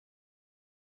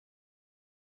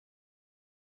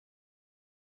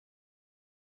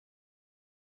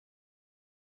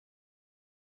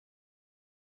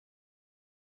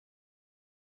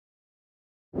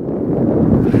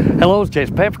Hello, it's James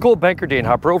Payne, Banker, D and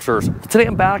Hop Realtors. Today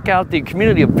I'm back out the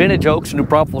community of Vintage Oaks in New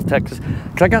Braunfels, Texas,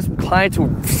 because I got some clients who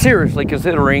are seriously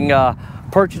considering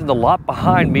purchasing the lot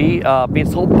behind me, being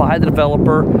sold by the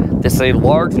developer. This is a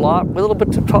large lot with a little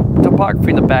bit of topography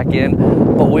in the back end,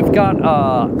 but we've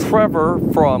got Trevor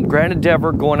from Grand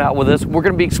Endeavor going out with us. We're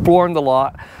going to be exploring the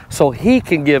lot so he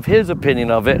can give his opinion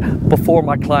of it before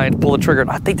my clients pull the trigger. And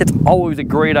I think that's always a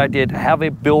great idea, to have a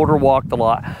builder walk the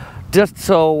lot, just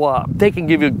so they can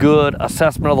give you a good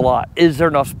assessment of the lot. Is there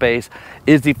enough space?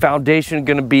 Is the foundation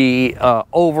going to be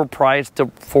overpriced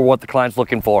for what the client's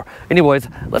looking for? Anyways,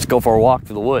 let's go for a walk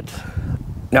through the woods.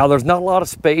 Now, there's not a lot of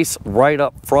space right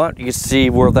up front. You see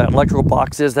where that electrical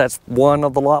box is, that's one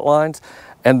of the lot lines,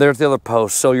 and there's the other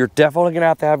post. So you're definitely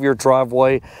going to have your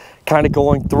driveway kind of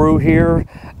going through here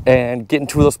and getting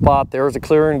to the spot. There's a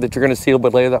clearing that you're going to see a little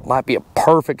bit later that might be a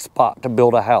perfect spot to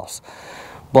build a house.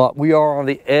 But we are on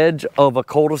the edge of a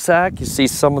cul-de-sac. You see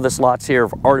some of this lots here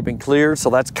have already been cleared, so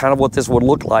that's kind of what this would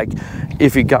look like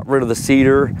if you got rid of the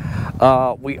cedar.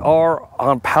 We are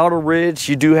on Powder Ridge.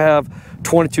 You do have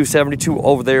 2272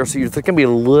 over there, so there's gonna be a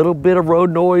little bit of road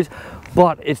noise,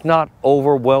 but it's not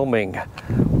overwhelming.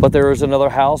 But there is another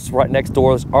house right next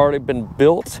door that's already been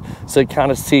built, so you kind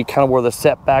of see where the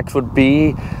setbacks would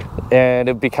be, and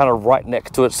it'd be kind of right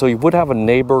next to it. So you would have a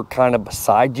neighbor kind of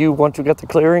beside you once you get the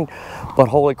clearing. But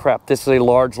holy crap, this is a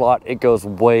large lot. It goes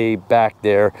way back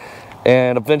there.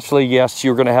 And eventually, yes,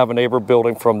 you're gonna have a neighbor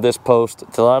building from this post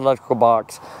to that electrical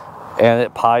box, and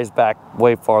it pies back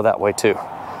way far that way too.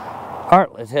 All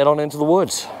right, let's head on into the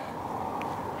woods.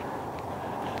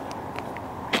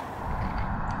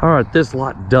 All right, this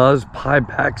lot does pie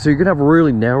back, so you're gonna have a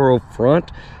really narrow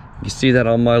front. You see that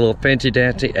on my little fancy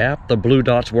dancy app. The blue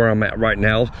dot's where I'm at right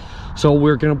now. So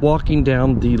we're gonna be walking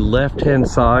down the left-hand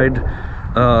side.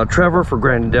 Trevor for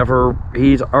Grand Endeavor,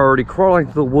 he's already crawling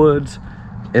through the woods,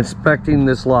 inspecting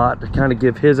this lot to kind of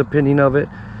give his opinion of it.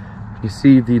 You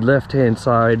see the left-hand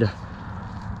side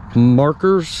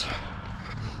markers.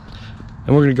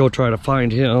 And we're gonna go try to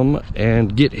find him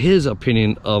and get his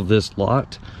opinion of this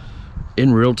lot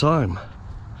in real time.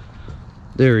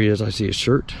 There he is, I see his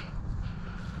shirt.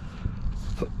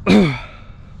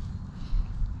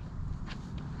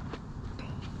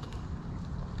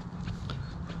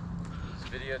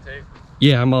 Videotape?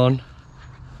 Yeah, I'm on.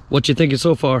 What you thinking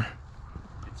so far?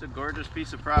 It's a gorgeous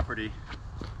piece of property.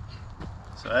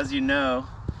 So as you know,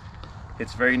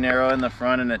 it's very narrow in the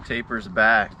front and it tapers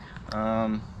back.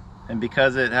 And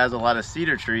because it has a lot of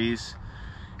cedar trees,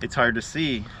 it's hard to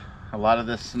see a lot of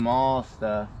the small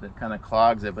stuff that kind of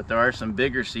clogs it. But there are some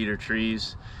bigger cedar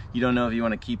trees. You don't know if you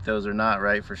want to keep those or not,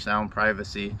 right, for sound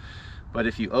privacy. But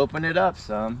if you open it up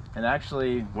some, and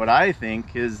actually what I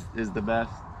think is the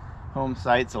best home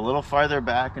site's a little farther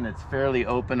back and it's fairly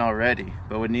open already,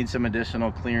 but would need some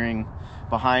additional clearing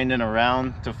behind and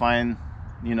around to find,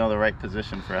 you know, the right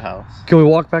position for a house. Can we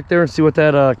walk back there and see what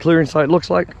that clearing site looks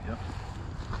like? Yep.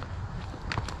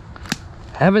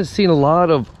 Haven't seen a lot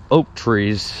of oak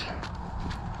trees.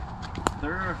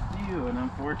 There are a few, and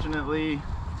unfortunately,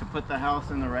 to put the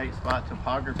house in the right spot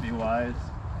topography wise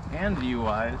and view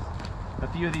wise, a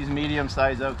few of these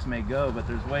medium-sized oaks may go, but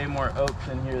there's way more oaks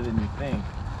in here than you think.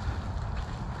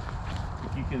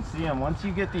 If you can see them, once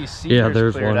you get these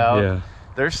cedars cleared out,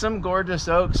 there's some gorgeous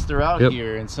oaks throughout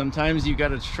here, and sometimes you got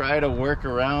to try to work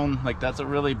around. Like, that's a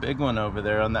really big one over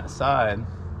there on that side,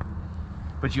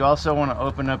 but you also want to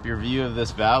open up your view of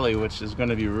this valley, which is going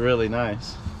to be really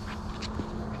nice.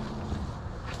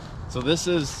 So this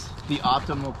is the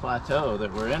optimal plateau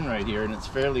that we're in right here, and it's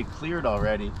fairly cleared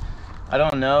already. I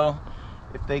don't know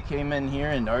if they came in here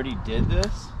and already did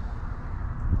this.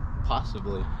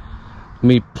 Possibly. Let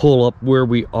me pull up where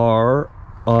we are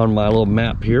on my little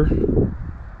map here.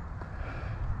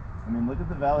 I mean, look at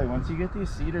the valley. Once you get these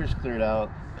cedars cleared out,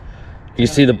 you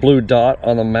see the blue dot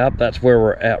on the map? That's where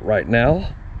we're at right now.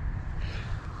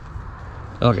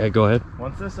 Okay, go ahead.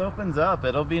 Once this opens up,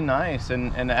 it'll be nice.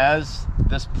 And as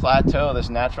this plateau, this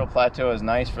natural plateau is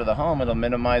nice for the home, it'll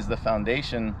minimize the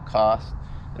foundation cost.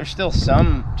 There's still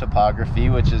some topography,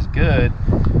 which is good.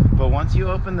 But once you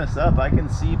open this up, I can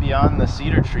see beyond the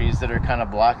cedar trees that are kind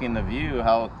of blocking the view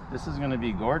how this is going to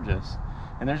be gorgeous.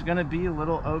 And there's going to be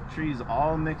little oak trees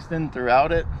all mixed in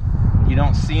throughout it. You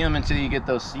don't see them until you get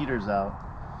those cedars out.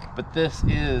 But this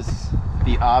is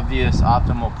the obvious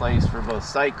optimal place for both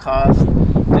site cost,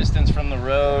 distance from the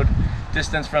road,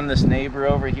 distance from this neighbor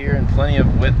over here, and plenty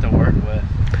of width to work with.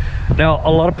 Now,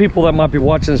 a lot of people that might be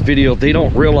watching this video, they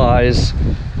don't realize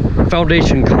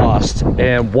foundation costs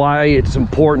and why it's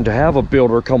important to have a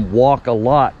builder come walk a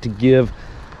lot to give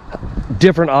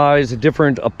different eyes, a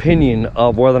different opinion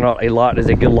of whether or not a lot is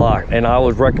a good lot. And I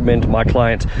always recommend to my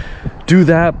clients, do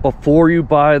that before you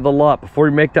buy the lot, before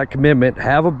you make that commitment.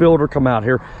 Have a builder come out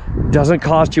here. Doesn't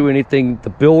cost you anything. The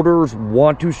builders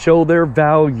want to show their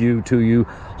value to you,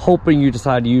 hoping you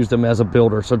decide to use them as a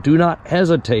builder. So do not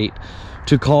hesitate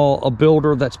to call a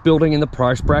builder that's building in the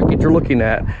price bracket you're looking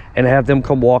at and have them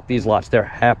come walk these lots. They're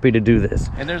happy to do this.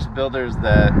 And there's builders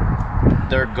that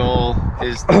their goal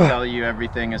is to tell you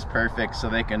everything is perfect so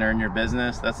they can earn your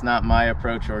business. That's not my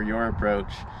approach or your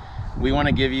approach. We want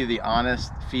to give you the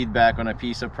honest feedback on a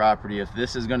piece of property. If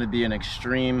this is going to be an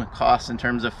extreme cost in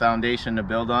terms of foundation to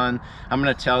build on, I'm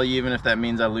going to tell you, even if that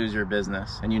means I lose your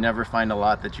business and you never find a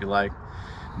lot that you like.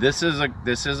 This is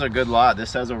a good lot.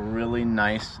 This has a really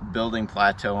nice building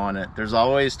plateau on it. There's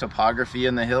always topography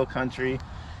in the hill country.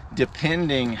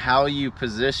 Depending how you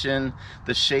position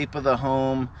the shape of the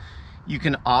home, you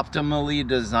can optimally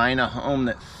design a home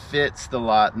that fits the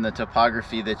lot and the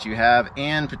topography that you have,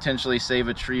 and potentially save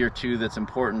a tree or two that's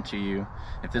important to you.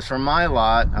 If this were my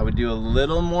lot, I would do a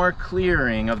little more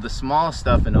clearing of the small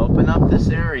stuff and open up this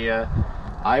area.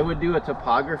 I would do a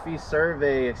topography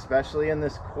survey, especially in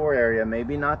this core area.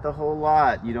 Maybe not the whole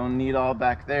lot, you don't need all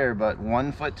back there, but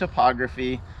 1 foot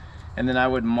topography. And then I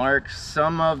would mark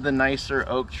some of the nicer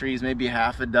oak trees, maybe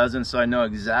half a dozen, so I know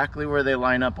exactly where they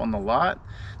line up on the lot,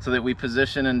 so that we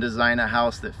position and design a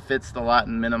house that fits the lot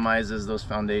and minimizes those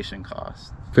foundation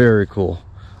costs. Very cool.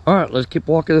 All right, let's keep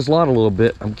walking this lot a little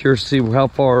bit. I'm curious to see how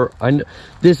far.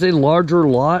 This is a larger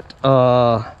lot.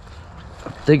 I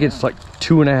think it's like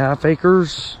 2.5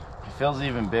 acres. It feels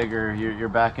even bigger. You're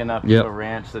backing up to a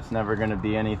ranch that's never going to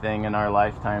be anything in our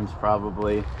lifetimes,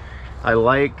 probably. I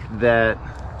like that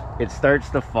it starts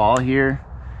to fall here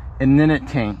and then it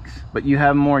tanks, but you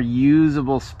have more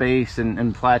usable space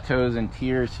and plateaus and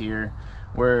tiers here,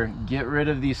 where get rid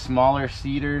of these smaller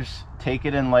cedars, take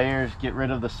it in layers, get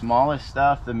rid of the smallest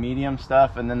stuff, the medium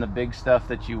stuff, and then the big stuff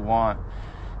that you want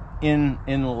in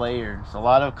layers. A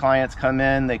lot of clients come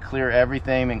in, they clear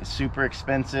everything, and it's super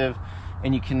expensive,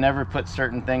 and you can never put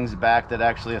certain things back that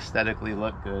actually aesthetically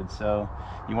look good. So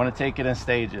you want to take it in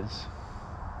stages.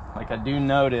 Like I do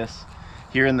notice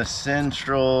here in the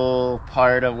central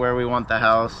part of where we want the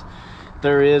house,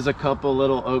 there is a couple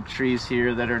little oak trees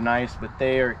here that are nice, but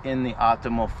they are in the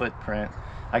optimal footprint.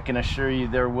 I can assure you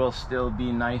there will still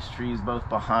be nice trees both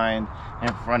behind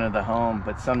and in front of the home,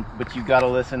 but you got to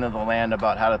listen to the land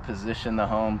about how to position the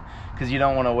home, because you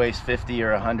don't want to waste $50,000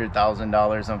 or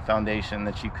 $100,000 on foundation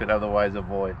that you could otherwise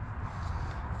avoid.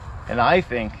 And I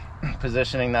think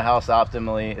positioning the house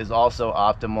optimally is also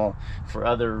optimal for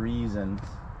other reasons.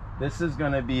 This is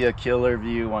going to be a killer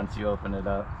view once you open it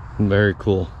up. Very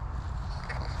cool.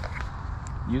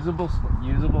 Usable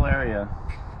area.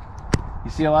 You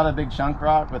see a lot of big chunk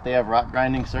rock, but they have rock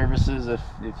grinding services if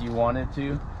you wanted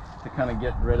to kind of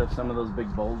get rid of some of those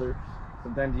big boulders.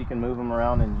 Sometimes you can move them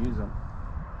around and use them.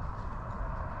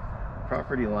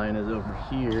 Property line is over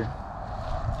here.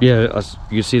 Yeah,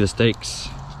 you see the stakes.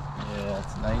 Yeah,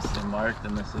 it's nicely marked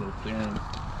in this little clearing.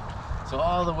 So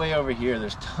all the way over here,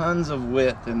 there's tons of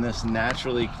width in this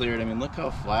naturally cleared. I mean, look how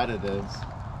flat it is.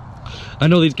 I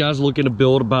know these guys are looking to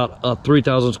build about a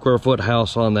 3,000 square foot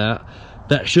house on that.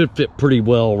 That should fit pretty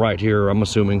well right here, I'm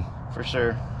assuming. For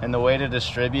sure. And the way to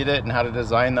distribute it and how to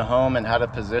design the home and how to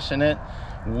position it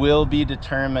will be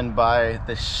determined by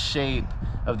the shape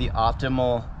of the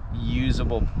optimal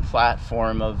usable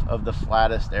platform of the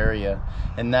flattest area.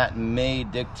 And that may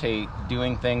dictate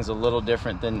doing things a little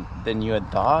different than you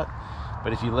had thought.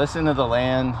 But if you listen to the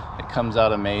land, it comes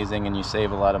out amazing and you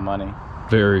save a lot of money.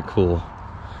 Very cool.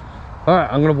 All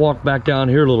right, I'm gonna walk back down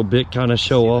here a little bit, kind of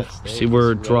show off, see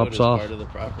where it drops off. Part of the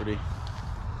property.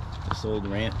 This old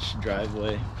ranch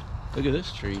driveway. Look at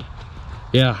this tree.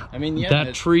 Yeah, I mean, yeah,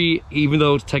 that tree, even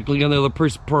though it's technically on the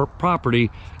other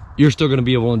property, you're still gonna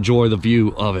be able to enjoy the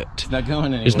view of it. It's not going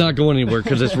anywhere. It's not going anywhere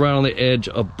because it's right on the edge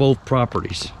of both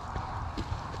properties.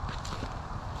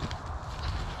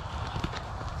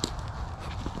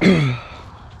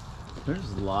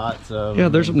 There's lots of... Yeah,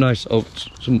 there's some nice oaks,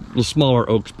 some smaller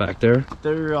oaks back there.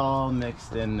 They're all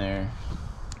mixed in there.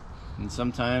 And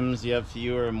sometimes you have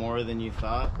fewer or more than you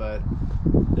thought, but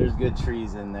there's good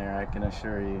trees in there, I can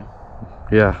assure you.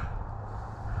 Yeah.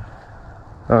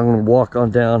 I'm gonna walk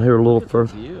on down here a little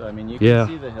further. I mean, you can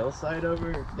see the hillside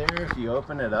over there if you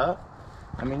open it up.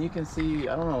 I mean, you can see,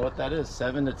 I don't know what that is,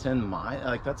 7 to 10 miles.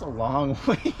 Like, that's a long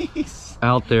ways.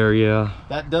 Out there, yeah.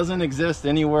 That doesn't exist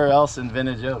anywhere else in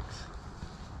Vintage Oaks.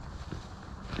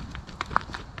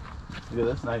 Look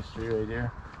at this nice tree right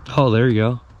here. Oh, there you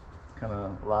go. Kind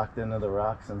of locked into the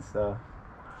rocks and stuff.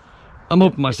 I'm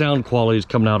hoping my sound quality is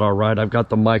coming out all right. I've got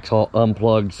the mics all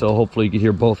unplugged, so hopefully you can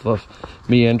hear both of us,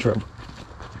 me and Trevor.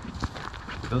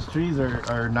 Those trees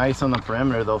are nice on the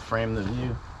perimeter. They'll frame the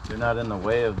view. They're not in the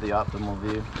way of the optimal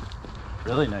view.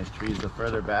 Really nice trees the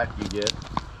further back you get.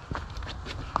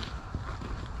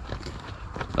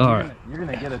 You're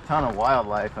gonna get a ton of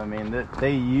wildlife. I mean,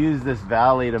 they use this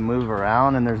valley to move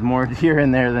around, and there's more deer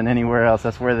in there than anywhere else.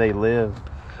 That's where they live.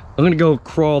 I'm gonna go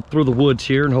crawl through the woods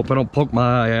here and hope I don't poke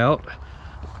my eye out,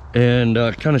 and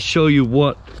kind of show you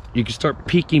what you can start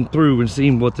peeking through and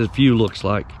seeing what this view looks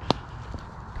like.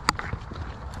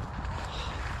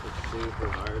 It's super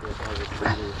hard with all the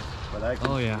cedars, but I can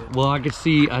Oh yeah, well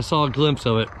I saw a glimpse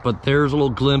of it, but there's a little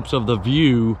glimpse of the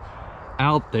view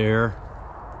out there.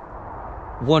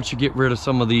 Once you get rid of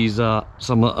some of these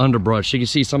some underbrush, you can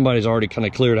see somebody's already kind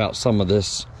of cleared out some of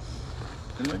this.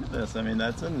 And look at this. I mean,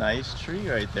 that's a nice tree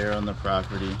right there on the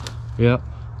property. Yep.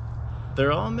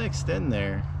 They're all mixed in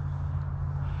there.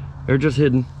 They're just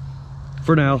hidden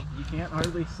for now. You can't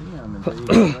hardly see them until you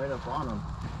get right up on them.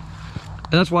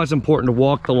 And that's why it's important to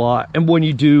walk the lot. And when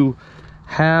you do,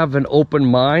 have an open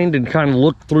mind and kind of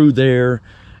look through there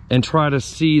and try to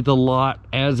see the lot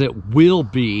as it will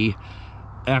be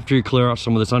after you clear out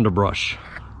some of this underbrush.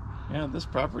 Yeah, this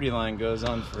property line goes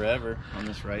on forever on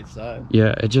this right side.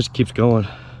 Yeah, it just keeps going.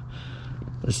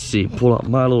 Let's see, pull out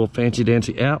my little fancy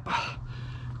dancy app.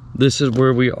 This is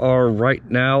where we are right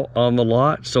now on the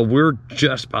lot. So we're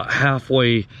just about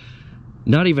halfway,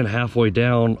 not even halfway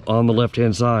down on the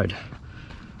left-hand side.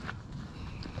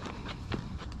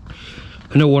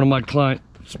 I know one of my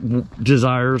clients'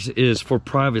 desires is for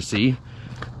privacy,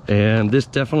 and this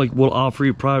definitely will offer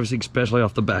you privacy, especially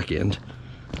off the back end.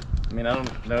 I mean, I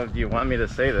don't know if you want me to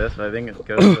say this, but I think it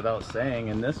goes without saying,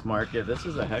 in this market, this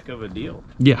is a heck of a deal.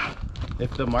 Yeah.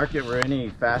 If the market were any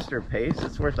faster pace,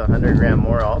 it's worth 100 grand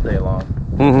more all day long.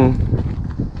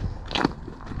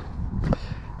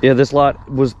 Yeah, this lot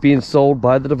was being sold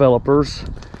by the developers,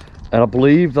 and I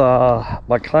believe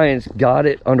my clients got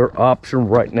it under option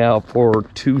right now for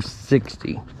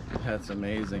 $260. That's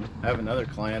amazing. I have another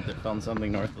client that found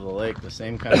something north of the lake, the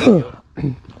same kind of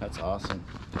deal. That's awesome.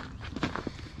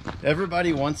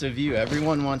 Everybody wants a view.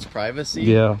 Everyone wants privacy.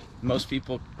 Yeah. Most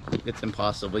people, it's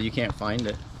impossible. You can't find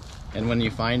it. And when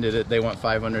you find it, they want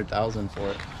 $500,000 for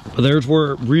it. But there's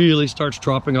where it really starts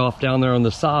dropping off down there on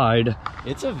the side.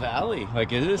 It's a valley.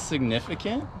 Like, it is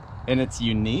significant, and it's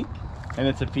unique, and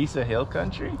it's a piece of hill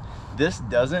country. This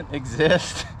doesn't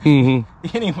exist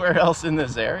anywhere else in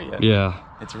this area. Yeah.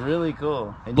 It's really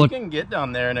cool. And but, you can get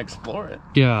down there and explore it.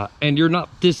 Yeah, and you're not,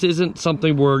 this isn't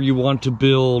something where you want to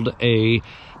build a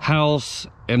house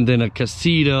and then a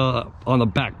casita on the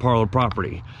back part of the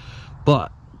property.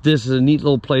 But this is a neat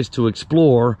little place to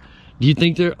explore. Do you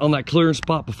think there, on that clearing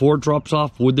spot before it drops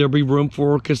off, would there be room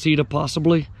for a casita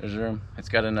possibly? There's room. It's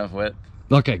got enough width.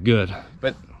 Okay, good.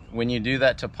 But when you do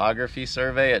that topography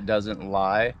survey, it doesn't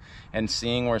lie. And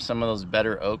seeing where some of those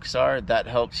better oaks are, that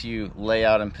helps you lay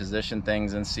out and position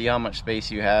things and see how much space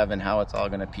you have and how it's all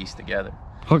going to piece together.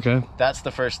 Okay. That's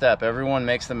the first step. Everyone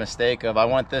makes the mistake of, I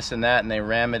want this and that, and they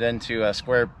ram it into a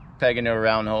square peg into a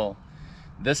round hole.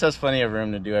 This has plenty of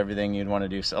room to do everything you'd want to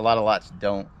do. So a lot of lots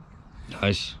don't.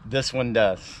 Nice. This one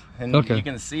does. And you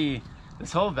can see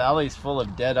this whole valley is full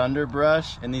of dead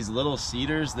underbrush and these little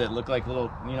cedars that look like little,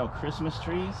 Christmas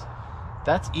trees.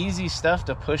 That's easy stuff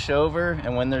to push over,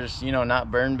 and when there's,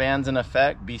 not burn bans in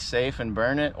effect, be safe and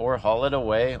burn it or haul it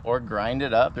away or grind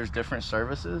it up. There's different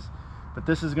services. But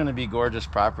this is going to be gorgeous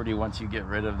property once you get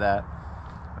rid of that.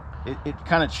 It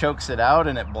kind of chokes it out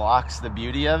and it blocks the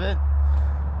beauty of it.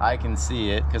 I can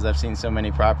see it because I've seen so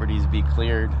many properties be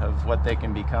cleared of what they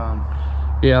can become.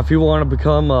 Yeah, if you want to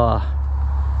become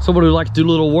somebody who likes to do a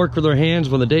little work with their hands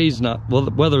when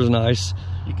the weather's nice.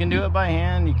 You can do it by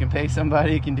hand. You can pay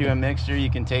somebody. You can do a mixture. You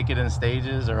can take it in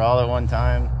stages or all at one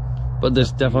time. But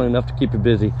there's definitely enough to keep you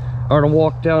busy. All right, I'll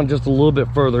walk down just a little bit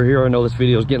further here. I know this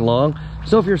video is getting long.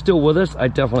 So if you're still with us, I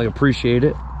definitely appreciate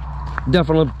it.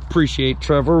 Definitely appreciate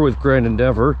Trevor with Grand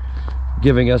Endeavor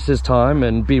giving us his time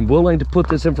and being willing to put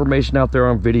this information out there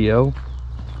on video.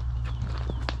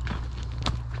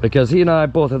 Because he and I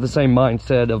both have the same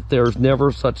mindset of there's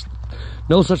no such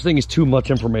thing as too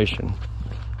much information.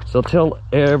 So tell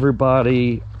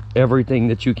everybody everything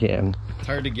that you can. It's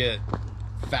hard to get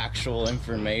factual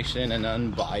information and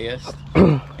unbiased.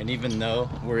 And even though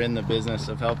we're in the business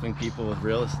of helping people with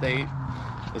real estate,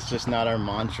 it's just not our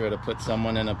mantra to put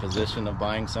someone in a position of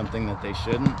buying something that they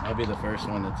shouldn't. I'll be the first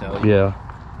one to tell you. Yeah.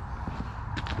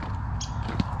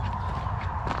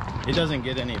 It doesn't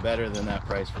get any better than that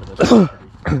price for this property.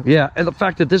 Yeah, and the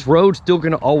fact that this road's still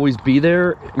going to always be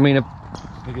there. I mean, look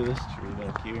at this tree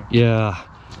back here. Yeah.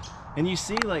 And you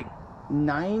see like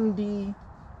 90%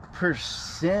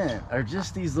 are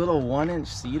just these little 1-inch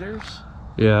cedars.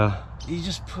 Yeah. You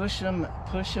just push them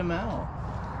out.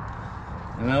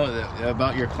 I know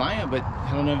about your client, but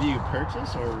I don't know if you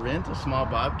purchase or rent a small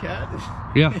bobcat.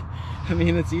 Yeah. I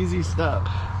mean, it's easy stuff.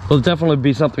 Well, it'll definitely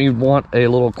be something you'd want, a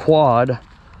little quad.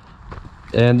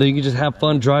 And then you can just have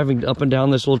fun driving up and down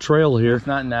this little trail here. It's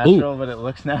not natural, Ooh. but it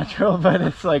looks natural. But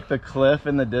it's like the cliff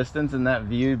in the distance, and that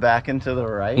view back into the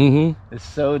right is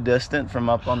so distant from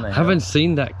up on the hill. Haven't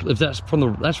seen that. If that's from the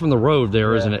road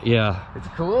there, isn't it? Yeah. It's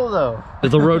cool though.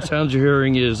 The road sounds you're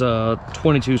hearing is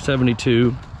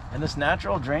 2272. And this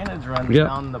natural drainage runs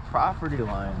down the property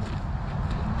line.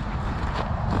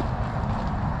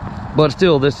 But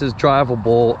still, this is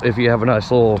drivable if you have a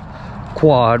nice little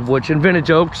quad, which in Vintage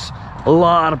Oaks, a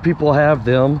lot of people have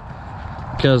them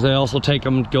because they also take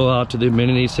them, go out to the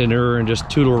amenity center and just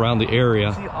tootle around the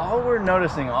area. See, all we're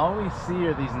noticing, all we see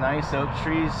are these nice oak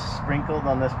trees sprinkled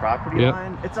on this property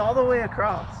line. It's all the way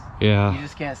across. Yeah. You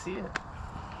just can't see it.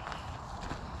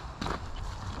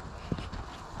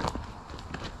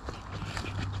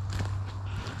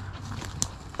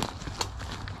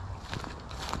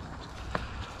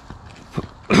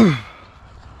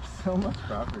 So much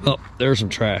property. Oh, there's some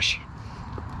trash.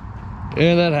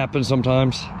 And that happens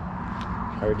sometimes.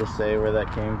 Hard to say where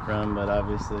that came from, but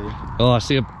obviously. Oh, I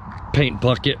see a paint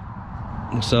bucket.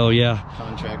 So yeah.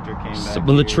 Contractor came back. Some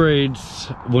of the trades,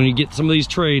 when you get some of these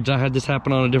trades, I had this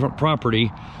happen on a different property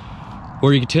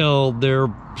where you could tell their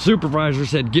supervisor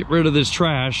said, get rid of this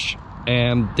trash,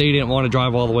 and they didn't want to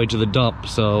drive all the way to the dump.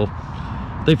 So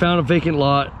they found a vacant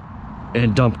lot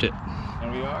and dumped it.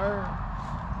 And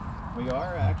we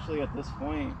are actually at this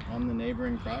point on the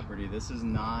neighboring property. This is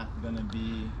not going to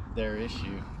be their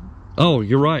issue. Oh,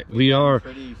 you're right. We are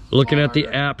looking at the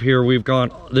app here. We've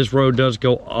gone, this road does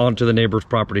go onto the neighbor's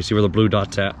property. See where the blue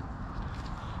dot's at. It's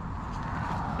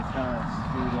kind of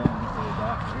screwed in to the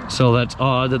back here. So that's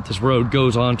odd that this road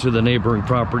goes onto the neighboring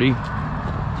property. Come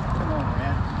on,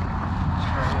 man.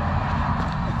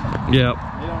 Yep.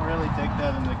 They don't really take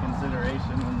that into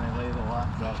consideration when they lay the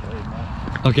lots out very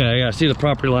much. Okay, yeah, see the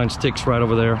property line sticks right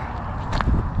over there.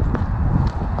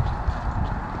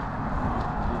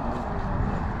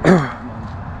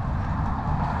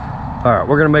 All right,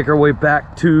 we're gonna make our way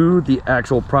back to the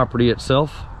actual property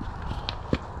itself.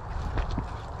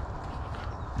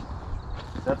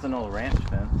 That's an old ranch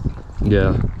fence.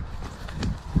 Yeah.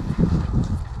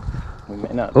 We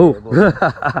may not be Oh. able to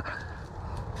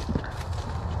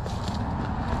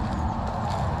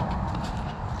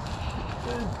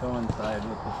coincide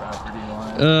with the property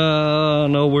line.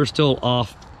 No, we're still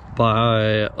off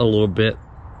by a little bit.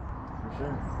 For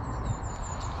sure.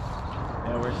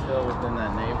 Yeah, we're still within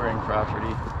that neighboring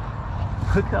property.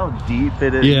 Look how deep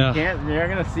it is. Yeah. You're not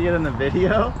gonna see it in the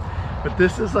video, but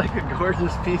this is like a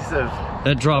gorgeous piece of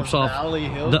that drops off. Valley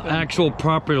Hill. The actual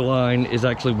property line is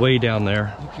actually way down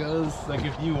there. It goes like,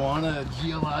 if you want to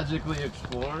geologically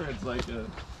explore, it's like a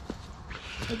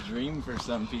dream for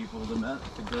some people to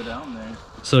go down there.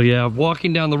 So yeah,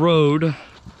 walking down the road,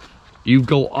 you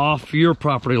go off your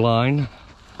property line,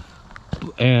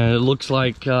 and it looks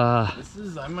like this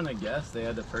is, I'm gonna guess they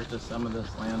had to purchase some of this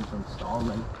land from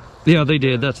Stallman. yeah, they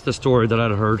did. That's the story that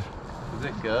I'd heard. As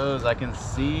it goes, I can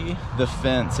see the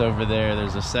fence over there.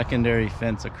 There's a secondary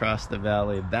fence across the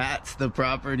valley. That's the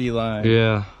property line.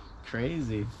 Yeah.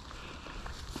 Crazy.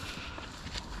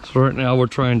 So right now we're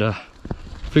trying to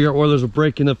figure out where there's a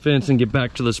break in the fence and get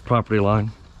back to this property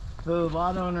line. The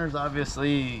lot owners,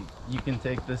 obviously, you can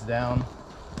take this down.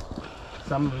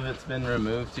 Some of it's been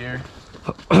removed here.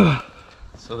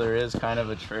 So there is kind of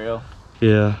a trail.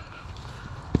 Yeah.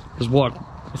 Just walk,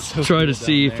 So try to cool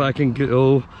see down if there. I can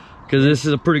go, because this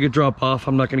is a pretty good drop off.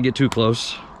 I'm not going to get too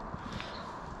close.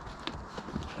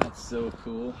 That's so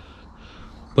cool.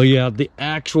 But yeah, the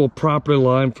actual property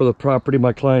line for the property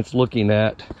my client's looking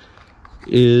at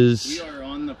is... We are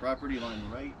on the property line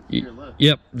right here, look.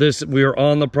 Yep, we are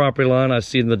on the property line. I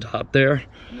see the dot there.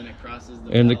 And then it crosses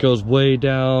the And valley. it goes way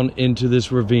down into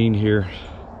this ravine here.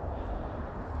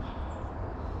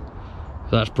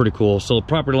 That's pretty cool. So the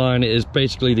property line is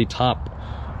basically the top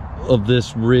of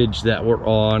this ridge that we're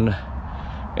on,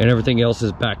 and everything else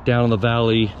is back down in the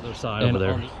valley, other side over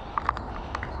there.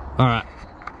 All right,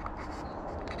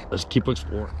 let's keep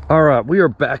exploring. All right, we are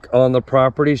back on the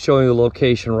property, showing the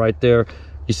location right there.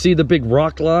 You see the big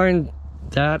rock line?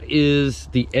 That is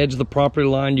the edge of the property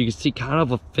line. You can see kind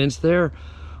of a fence there,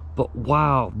 but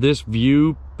wow, this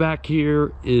view back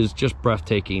here is just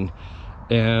breathtaking.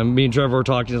 And me and Trevor were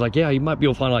talking. He's like, yeah, you might be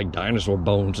able to find like dinosaur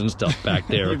bones and stuff back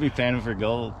there. You'd be panning for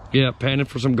gold. Yeah, panning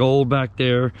for some gold back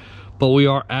there. But we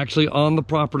are actually on the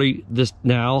property this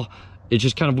now. It's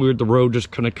just kind of weird. The road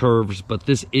just kind of curves, but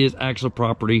this is actual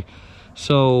property.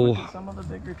 So look at some of the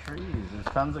bigger trees. There's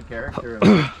tons of character in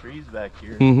the trees back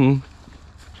here.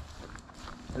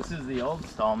 This is the old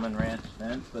Stallman Ranch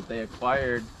fence, but they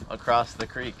acquired across the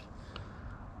creek.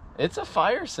 It's a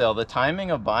fire sale. The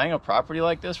timing of buying a property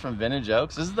like this from Vintage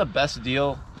Oaks, this is the best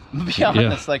deal, to be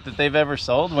honest, like that they've ever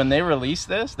sold. When they released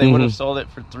this, they would have sold it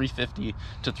for $350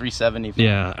 to $375.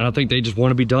 Yeah, and I think they just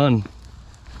want to be done.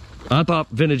 I thought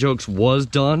Vintage Oaks was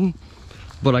done,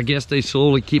 but I guess they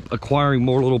slowly keep acquiring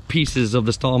more little pieces of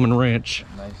the Stallman Ranch.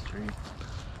 Nice tree.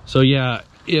 So yeah,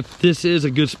 if this is a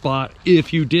good spot,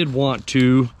 if you did want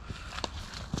to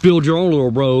build your own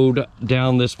little road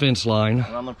down this fence line.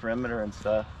 Around the perimeter and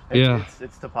stuff. Yeah.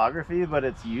 It's topography, but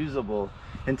it's usable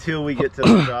until we get to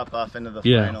the drop off into the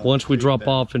yeah, final once we drop bed.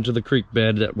 off into the creek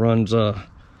bed that runs the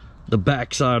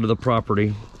back side of the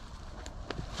property.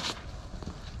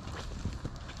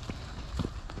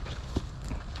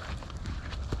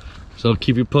 So I'll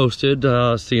keep you posted,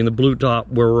 seeing the blue dot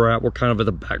where we're at. We're kind of at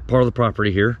the back part of the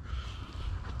property here.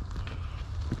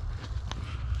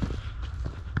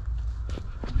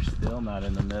 We're still not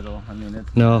in the middle. I mean,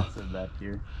 it's no. massive back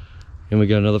here. And we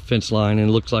got another fence line, and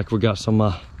it looks like we got some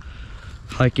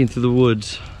hiking through the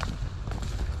woods.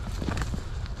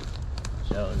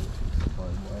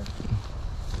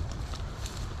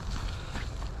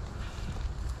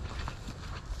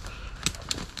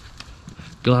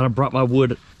 Glad I brought my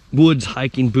woods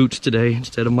hiking boots today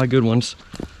instead of my good ones.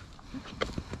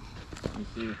 Me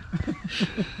too.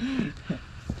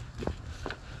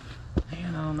 Man,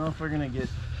 I don't know if we're gonna get.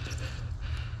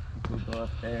 We'll go up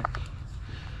there.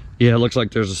 Yeah, it looks like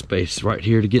there's a space right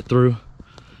here to get through.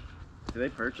 They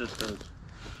purchased those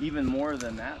even more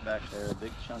than that back there. A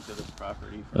big chunk of this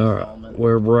property. All right,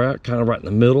 where we're at, kind of right in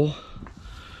the middle.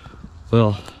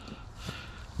 Well,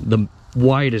 the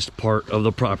widest part of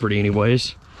the property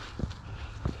anyways.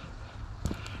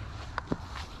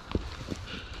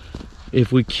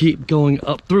 If we keep going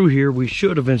up through here, we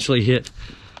should eventually hit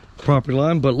property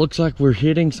line, but it looks like we're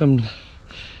hitting some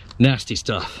nasty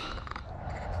stuff.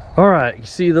 All right, you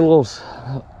see the little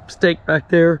stake back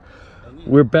there?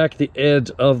 We're back at the edge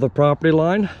of the property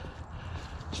line.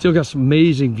 Still got some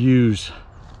amazing views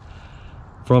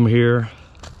from here.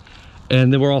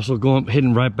 And then we're also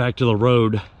heading right back to the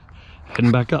road,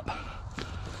 heading back up.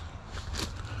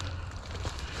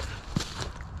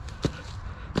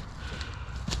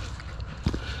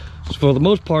 So for the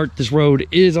most part, this road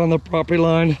is on the property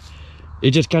line.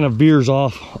 It just kind of veers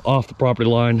off the property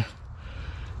line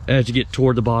as you get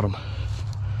toward the bottom.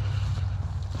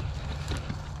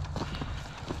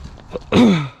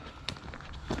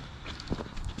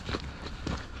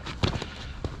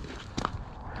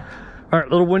 All right, a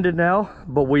little winded now,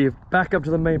 but we're back up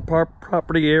to the main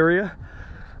property area,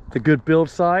 the good build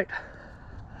site.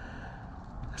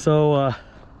 So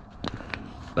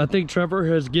I think Trevor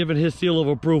has given his seal of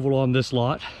approval on this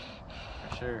lot.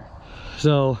 For sure.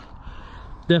 So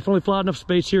definitely flat enough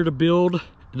space here to build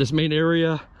this main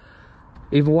area,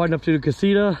 even wide enough to do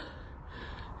casita.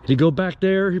 You go back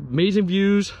there, amazing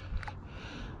views.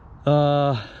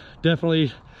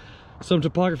 Definitely some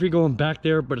topography going back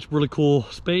there, but it's really cool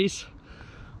space.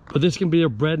 But this can be the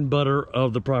bread and butter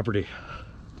of the property.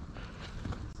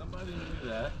 Somebody knew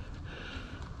that.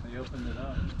 They opened it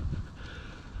up.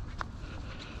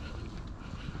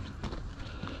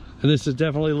 And this is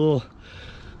definitely a little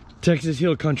Texas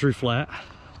Hill Country flat.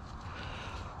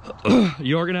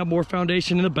 You are gonna have more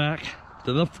foundation in the back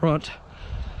than the front.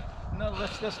 No, it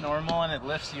lifts this normal and it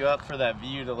lifts you up for that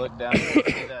view to look down and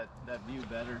see that view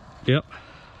better. Yep.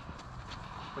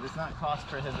 But it's not cost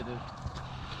prohibitive.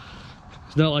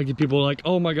 It's not like people are like,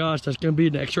 oh my gosh, that's gonna be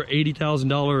an extra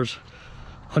 $80,000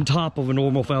 on top of a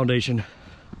normal foundation.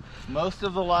 Most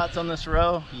of the lots on this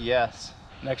row, yes.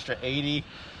 An extra 80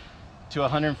 to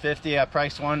 150. I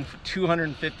priced one for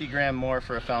 250 grand more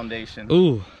for a foundation.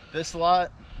 Ooh. This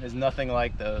lot is nothing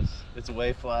like those. It's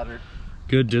way flatter.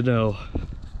 Good to know.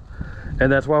 And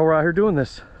that's why we're out here doing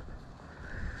this.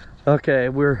 Okay, I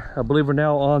believe we're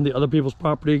now on the other people's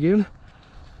property again.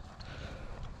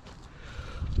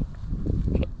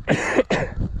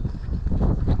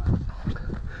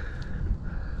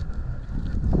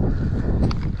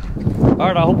 All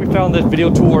right, I hope you found this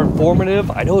video tour informative.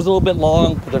 I know it's a little bit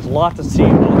long, but there's a lot to see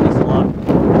on this lot.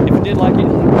 If you did like it,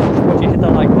 would you hit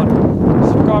that like button,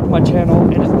 subscribe to my channel,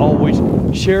 and as always,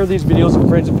 share these videos with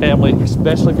friends and family,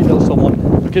 especially if you know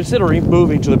someone considering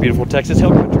moving to the beautiful Texas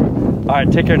Hill Country. All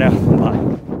right, take care now. Bye.